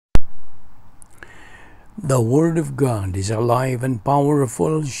The Word of God is alive and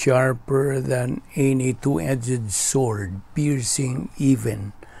powerful, sharper than any two-edged sword, piercing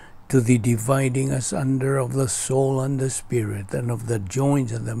even to the dividing asunder of the soul and the spirit, and of the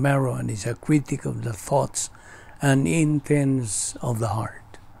joints and the marrow, and is a critic of the thoughts and intents of the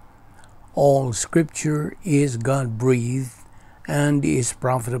heart. All Scripture is God-breathed and is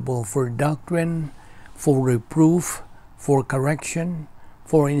profitable for doctrine, for reproof, for correction,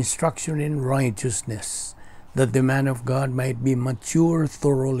 for instruction in righteousness, that the man of God might be mature,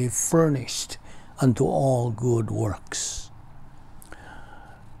 thoroughly furnished unto all good works.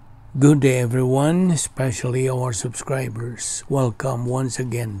 Good day, everyone, especially our subscribers. Welcome once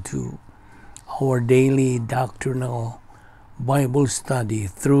again to our daily doctrinal Bible study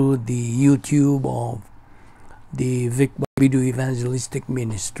through the YouTube of the Balbido Evangelistic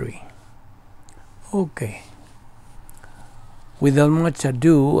Ministry. Okay. Without much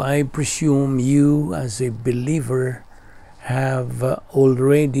ado, I presume you as a believer have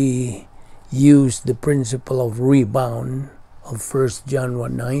already used the principle of rebound of 1 John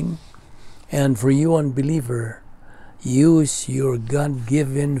 1:9. And for you unbeliever, use your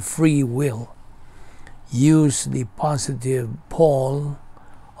God-given free will. Use the positive pole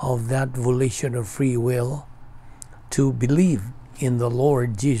of that volition of free will to believe in the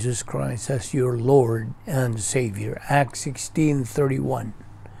Lord Jesus Christ as your Lord and Savior. Acts 16:31.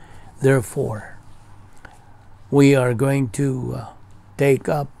 Therefore, we are going to take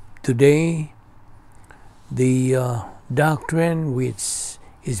up today the doctrine which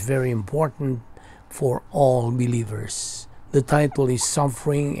is very important for all believers. The title is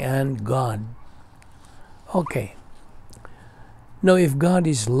Suffering and God. Okay. Now, if God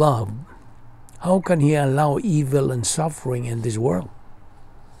is love, how can He allow evil and suffering in this world?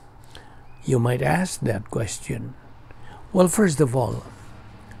 You might ask that question. Well, first of all,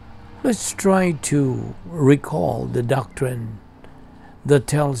 let's try to recall the doctrine that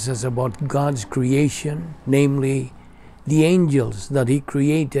tells us about God's creation, namely the angels that He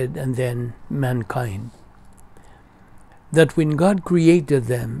created and then mankind. That when God created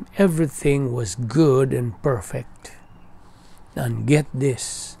them, everything was good and perfect. And get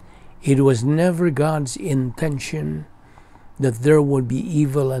this, it was never God's intention that there would be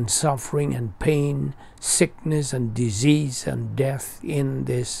evil and suffering and pain, sickness and disease and death in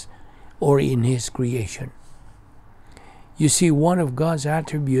this or in His creation. You see, one of God's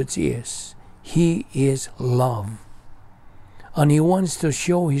attributes is He is love. And He wants to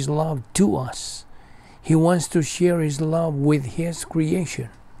show His love to us. He wants to share His love with His creation.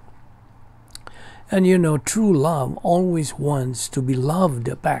 And you know, true love always wants to be loved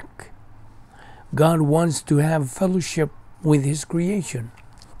back. God wants to have fellowship with His creation.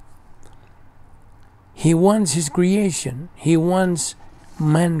 He wants His creation. He wants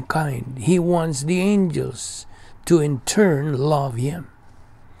mankind. He wants the angels to in turn love Him.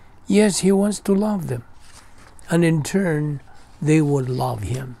 Yes, He wants to love them. And in turn, they would love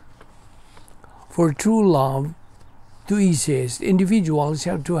Him. For true love, to exist, individuals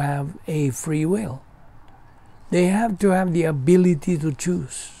have to have a free will. They have to have the ability to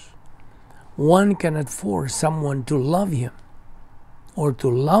choose. One cannot force someone to love him or to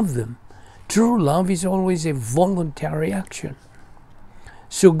love them. True love is always a voluntary action.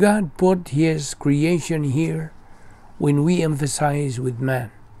 So God put His creation here when we emphasize with man.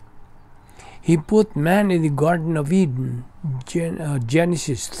 He put man in the Garden of Eden,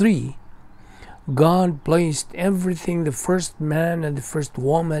 Genesis 3. God placed everything the first man and the first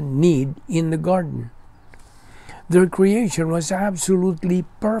woman need in the garden. Their creation was absolutely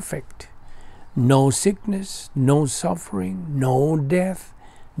perfect. No sickness, no suffering, no death,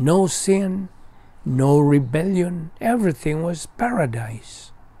 no sin, no rebellion. Everything was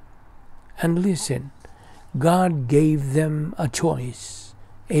paradise. And listen, God gave them a choice,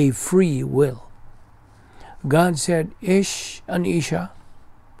 a free will. God said, Ish and Isha,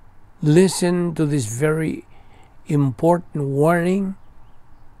 listen to this very important warning,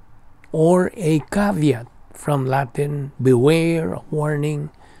 or a caveat from Latin, beware, a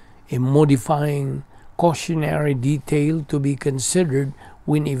warning, a modifying cautionary detail to be considered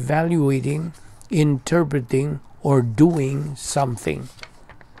when evaluating, interpreting, or doing something.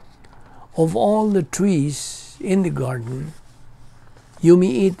 Of all the trees in the garden, you may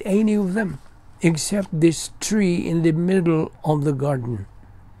eat any of them except this tree in the middle of the garden.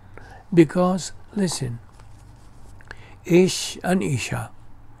 Because, listen, Ish and Isha,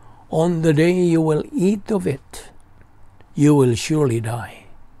 on the day you will eat of it, you will surely die.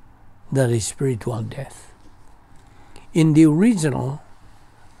 That is spiritual death. In the original,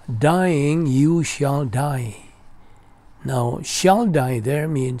 dying you shall die. Now, shall die there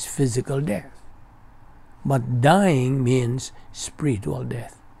means physical death. but dying means spiritual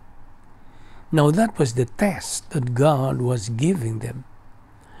death. Now that was the test that God was giving them.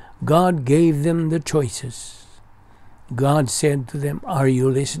 God gave them the choices. God said to them, are you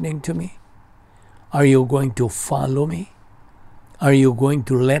listening to me? Are you going to follow me? Are you going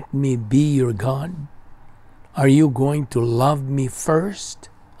to let me be your God? Are you going to love me first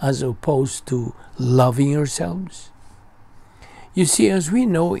as opposed to loving yourselves? You see, as we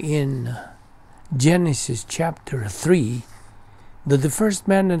know in Genesis chapter 3, that the first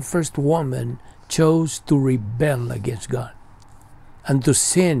man and first woman chose to rebel against God and to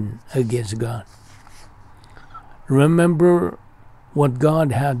sin against God. Remember what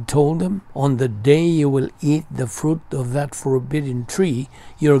God had told them? On the day you will eat the fruit of that forbidden tree,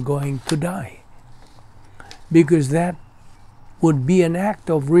 you're going to die. Because that would be an act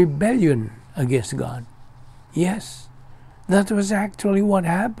of rebellion against God. Yes, that was actually what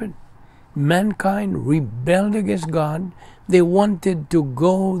happened. Mankind rebelled against God. They wanted to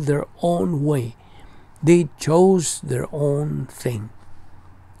go their own way. They chose their own thing.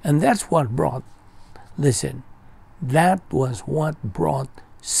 And that's what brought, listen, that was what brought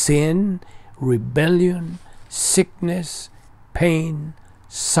sin, rebellion, sickness, pain,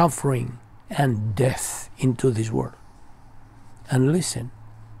 suffering, and death into this world. And listen,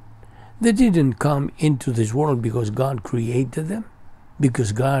 they didn't come into this world because God created them,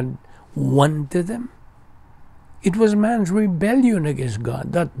 because God wanted them. It was man's rebellion against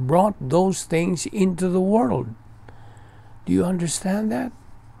God that brought those things into the world. Do you understand that?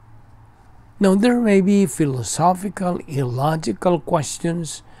 Now, there may be philosophical, illogical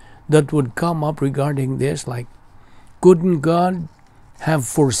questions that would come up regarding this, like, couldn't God have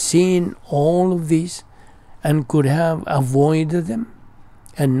foreseen all of these and could have avoided them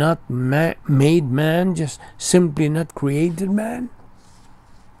and not made man, just simply not created man?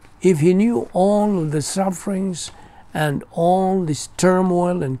 If he knew all of the sufferings and all this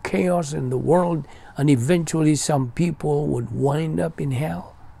turmoil and chaos in the world, and eventually some people would wind up in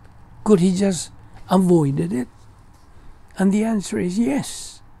hell, could he just avoided it? And the answer is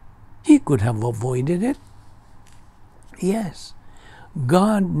yes. He could have avoided it. Yes.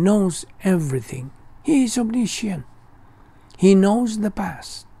 God knows everything. He is omniscient. He knows the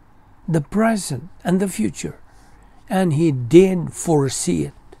past, the present, and the future. And he did foresee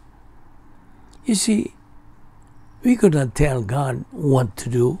it. You see, we could not tell God what to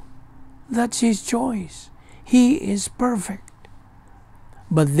do. That's his choice. He is perfect.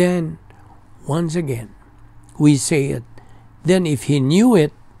 But then, once again, we say it, then if he knew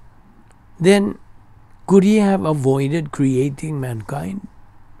it, then could he have avoided creating mankind?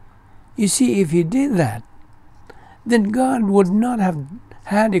 You see, if he did that, then God would not have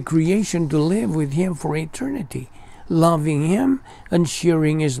had a creation to live with him for eternity, loving him and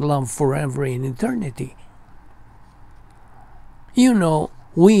sharing his love forever in eternity. You know,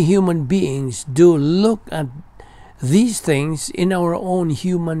 we human beings do look at these things in our own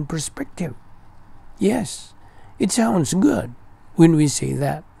human perspective. Yes, it sounds good when we say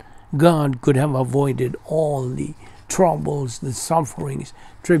that. God could have avoided all the troubles, the sufferings,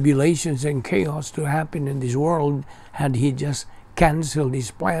 tribulations, and chaos to happen in this world had he just canceled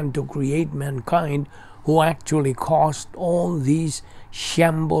his plan to create mankind, who actually caused all these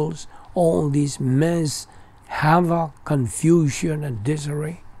shambles, all this mess, havoc, confusion, and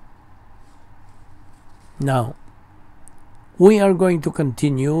disarray. Now, we are going to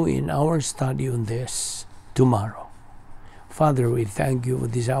continue in our study on this tomorrow. Father, we thank you for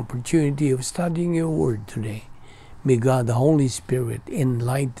this opportunity of studying your word today. May God, the Holy Spirit,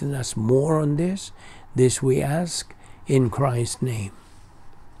 enlighten us more on this. This we ask in Christ's name.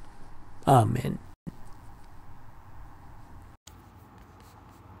 Amen.